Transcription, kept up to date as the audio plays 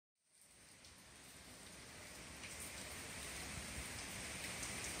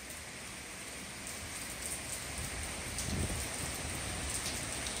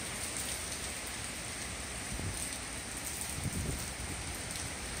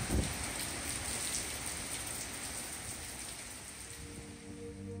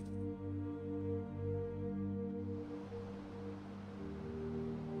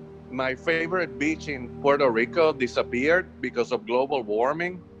My favorite beach in Puerto Rico disappeared because of global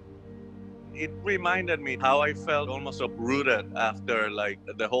warming. It reminded me how I felt almost uprooted after like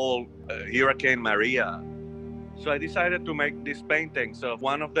the whole Hurricane Maria. So I decided to make these paintings of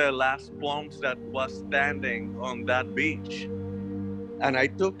one of the last palms that was standing on that beach. And I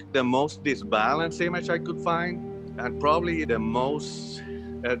took the most disbalanced image I could find and probably the most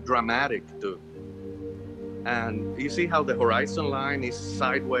dramatic too. And you see how the horizon line is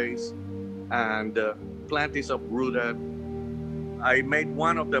sideways and the plant is uprooted. I made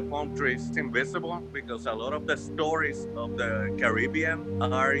one of the palm trees invisible because a lot of the stories of the Caribbean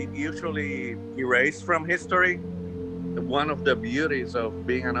are usually erased from history. One of the beauties of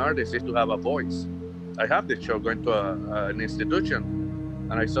being an artist is to have a voice. I have this show going to an institution,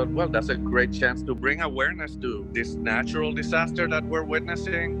 and I thought, well, that's a great chance to bring awareness to this natural disaster that we're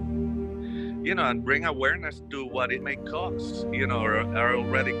witnessing, and bring awareness to what it may cause, or are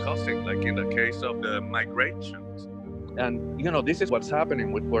already causing, like in the case of the migrations. And, this is what's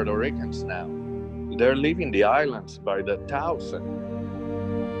happening with Puerto Ricans now. They're leaving the islands by the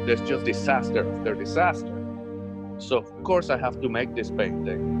thousand. There's just disaster after disaster. So, of course, I have to make this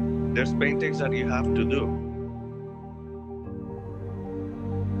painting. There's paintings that you have to do.